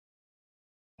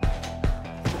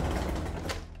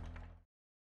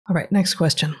All right, next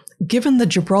question. Given the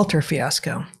Gibraltar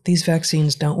fiasco, these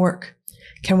vaccines don't work.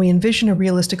 Can we envision a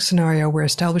realistic scenario where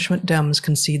establishment Dems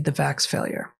concede the vax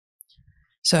failure?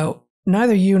 So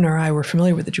neither you nor I were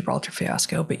familiar with the Gibraltar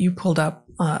fiasco, but you pulled up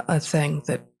a thing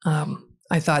that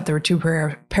I thought there were two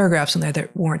paragraphs in there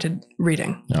that warranted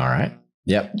reading. All right.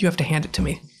 Yep. You have to hand it to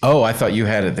me. Oh, I thought you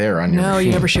had it there on your machine.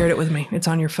 You never shared it with me. It's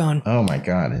on your phone. Oh my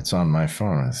God, it's on my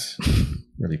phone. It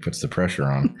really puts the pressure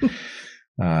on.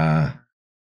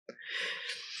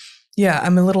 Yeah,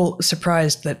 I'm a little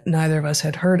surprised that neither of us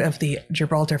had heard of the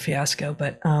Gibraltar fiasco.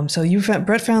 But so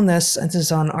Brett found this, and this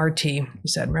is on RT, you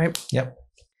said, right? Yep.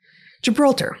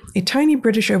 Gibraltar, a tiny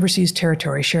British overseas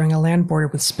territory sharing a land border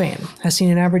with Spain, has seen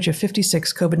an average of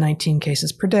 56 COVID-19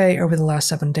 cases per day over the last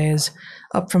 7 days,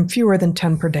 up from fewer than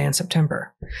 10 per day in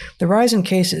September. The rise in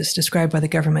cases, described by the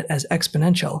government as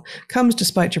exponential, comes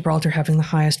despite Gibraltar having the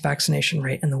highest vaccination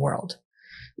rate in the world.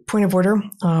 Point of order,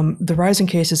 the rise in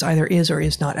cases either is or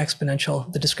is not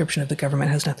exponential. The description of the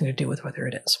government has nothing to do with whether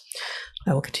it is.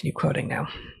 I will continue quoting now.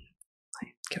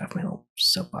 Get off my little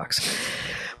soapbox.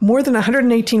 More than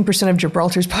 118% of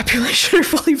Gibraltar's population are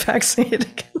fully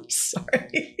vaccinated.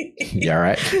 Sorry. Yeah,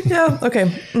 right. Yeah,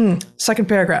 okay. Second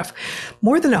paragraph.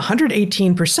 More than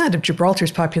 118% of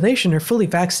Gibraltar's population are fully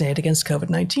vaccinated against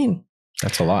COVID-19.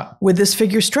 That's a lot. With this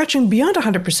figure stretching beyond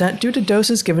 100% due to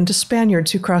doses given to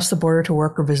Spaniards who cross the border to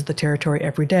work or visit the territory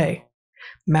every day.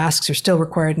 Masks are still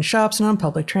required in shops and on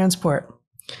public transport.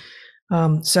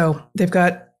 So they've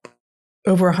got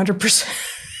over 100%.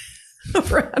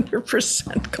 Over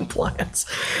 100% compliance.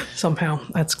 Somehow,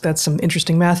 that's some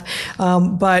interesting math.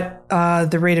 But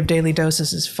the rate of daily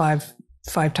doses is five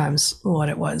times what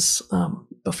it was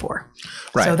before.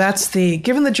 Right. So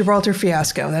given the Gibraltar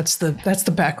fiasco, that's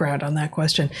the background on that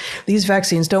question. These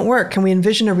vaccines don't work. Can we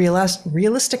envision a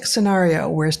realistic scenario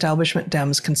where establishment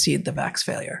Dems concede the vax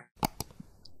failure?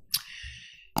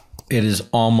 It is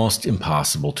almost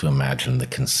impossible to imagine the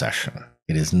concession.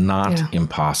 It is not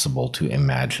impossible to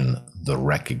imagine the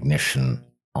recognition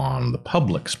on the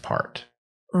public's part.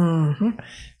 Mm-hmm.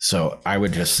 So I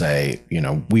would just say,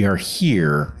 we are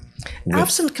here.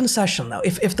 Absent concession, though,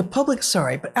 if the public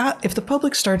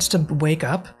starts to wake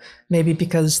up, maybe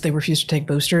because they refuse to take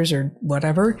boosters or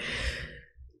whatever,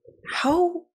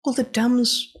 how will the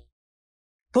Dems,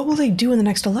 what will they do in the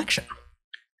next election?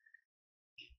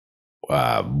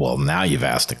 Well, now you've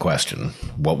asked a question.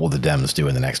 What will the Dems do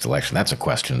in the next election? That's a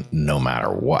question no matter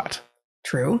what.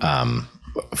 True.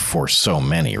 For so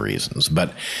many reasons.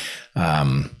 But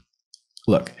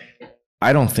look,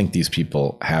 I don't think these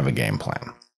people have a game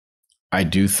plan. I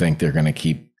do think they're going to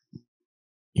keep,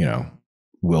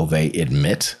 will they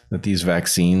admit that these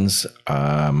vaccines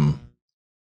don't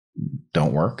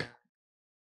work?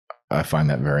 I find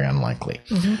that very unlikely.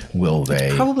 Mm-hmm. Will they?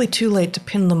 It's probably too late to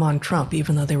pin them on Trump,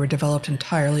 even though they were developed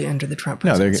entirely under the Trump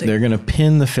presidency. No, they're going to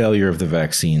pin the failure of the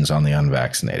vaccines on the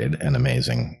unvaccinated, an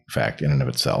amazing fact in and of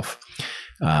itself.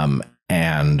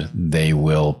 And they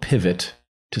will pivot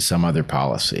to some other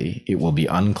policy. It will be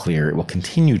unclear. It will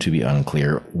continue to be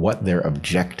unclear what their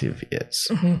objective is,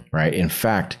 right? In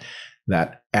fact,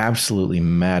 that absolutely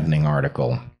maddening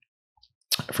article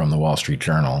from the Wall Street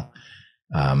Journal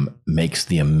makes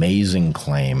the amazing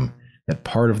claim that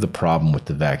part of the problem with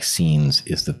the vaccines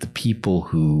is that the people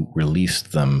who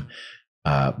released them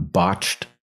botched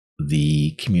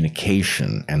the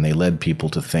communication, and they led people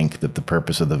to think that the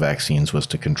purpose of the vaccines was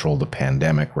to control the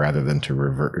pandemic rather than to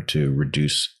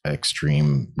reduce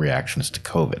extreme reactions to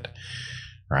COVID,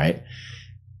 right?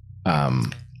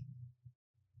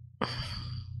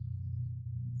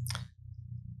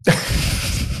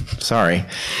 Sorry.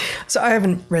 So I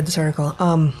haven't read this article.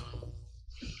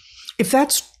 If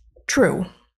that's true,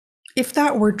 if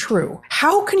that were true,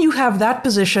 how can you have that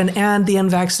position and the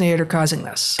unvaccinated are causing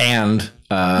this? And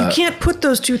you can't put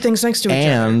those two things next to each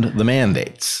other. And the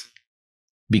mandates.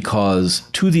 Because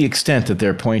to the extent that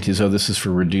their point is, this is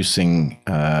for reducing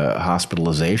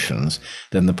hospitalizations,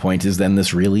 then the point is, then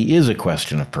this really is a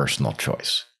question of personal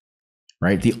choice.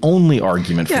 Right. The only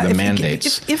argument for the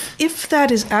mandates. If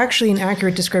that is actually an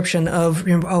accurate description of,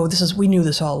 we knew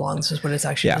this all along. This is what it's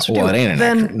actually supposed to do. It ain't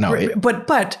accurate. No.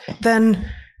 But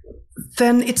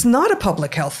then it's not a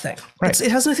public health thing. Right.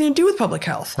 It has nothing to do with public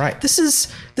health. Right. This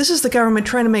is the government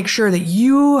trying to make sure that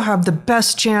you have the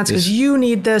best chance because you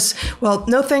need this. Well,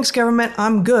 no thanks, government.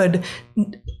 I'm good.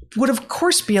 Would of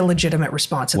course be a legitimate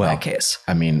response in that case.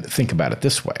 I mean, think about it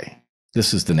this way.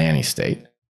 This is the nanny state,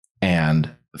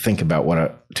 and think about what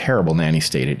a terrible nanny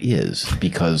state it is,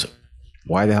 because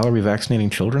why the hell are we vaccinating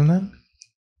children then?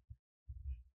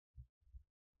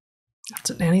 That's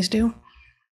what nannies do.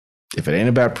 If it ain't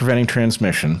about preventing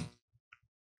transmission,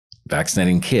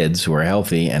 vaccinating kids who are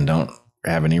healthy and don't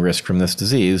have any risk from this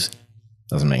disease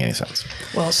doesn't make any sense.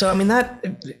 Well, so I mean that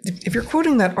if you're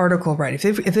quoting that article right,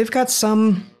 if they've got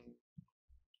some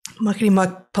muckety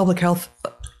muck public health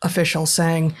official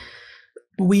saying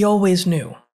we always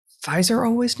knew, Pfizer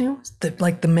always knew, that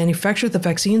like the manufacturer of the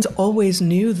vaccines always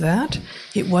knew that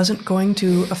it wasn't going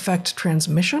to affect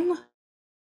transmission,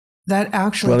 that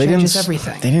actually changes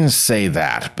everything. They didn't say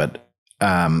that, but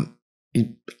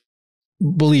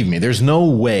believe me, there's no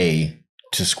way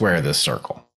to square this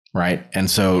circle, right? And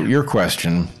so your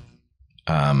question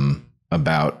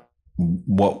about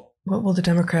what will the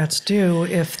Democrats do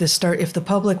if the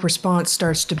public response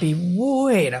starts to be,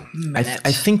 wait a minute?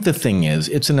 I think the thing is,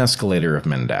 it's an escalator of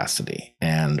mendacity,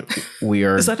 and we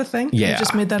are. Is that a thing? Yeah, you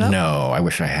just made that up. No, I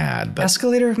wish I had. But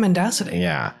escalator of mendacity.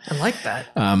 Yeah, I like that.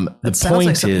 The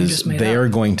point is, they are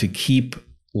going to keep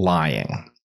lying,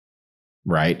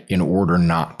 right, in order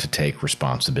not to take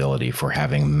responsibility for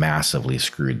having massively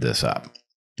screwed this up,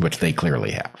 which they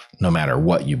clearly have. No matter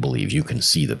what you believe, you can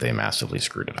see that they massively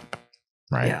screwed it up,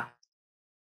 right? Yeah.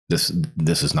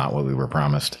 This is not what we were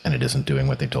promised, and it isn't doing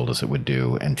what they told us it would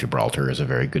do. And Gibraltar is a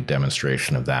very good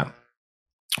demonstration of that,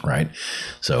 right?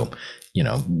 So,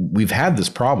 we've had this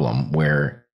problem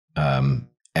where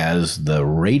as the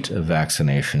rate of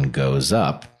vaccination goes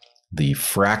up, the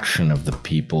fraction of the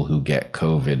people who get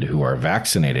COVID who are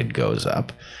vaccinated goes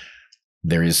up.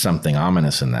 There is something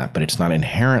ominous in that, but it's not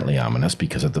inherently ominous,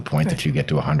 because at the point that you get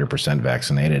to 100%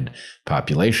 vaccinated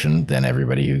population, then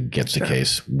everybody who gets a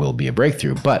case will be a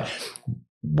breakthrough. But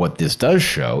what this does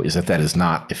show is that is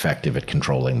not effective at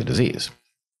controlling the disease,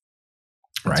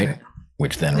 right?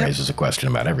 Which then raises a question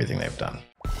about everything they've done.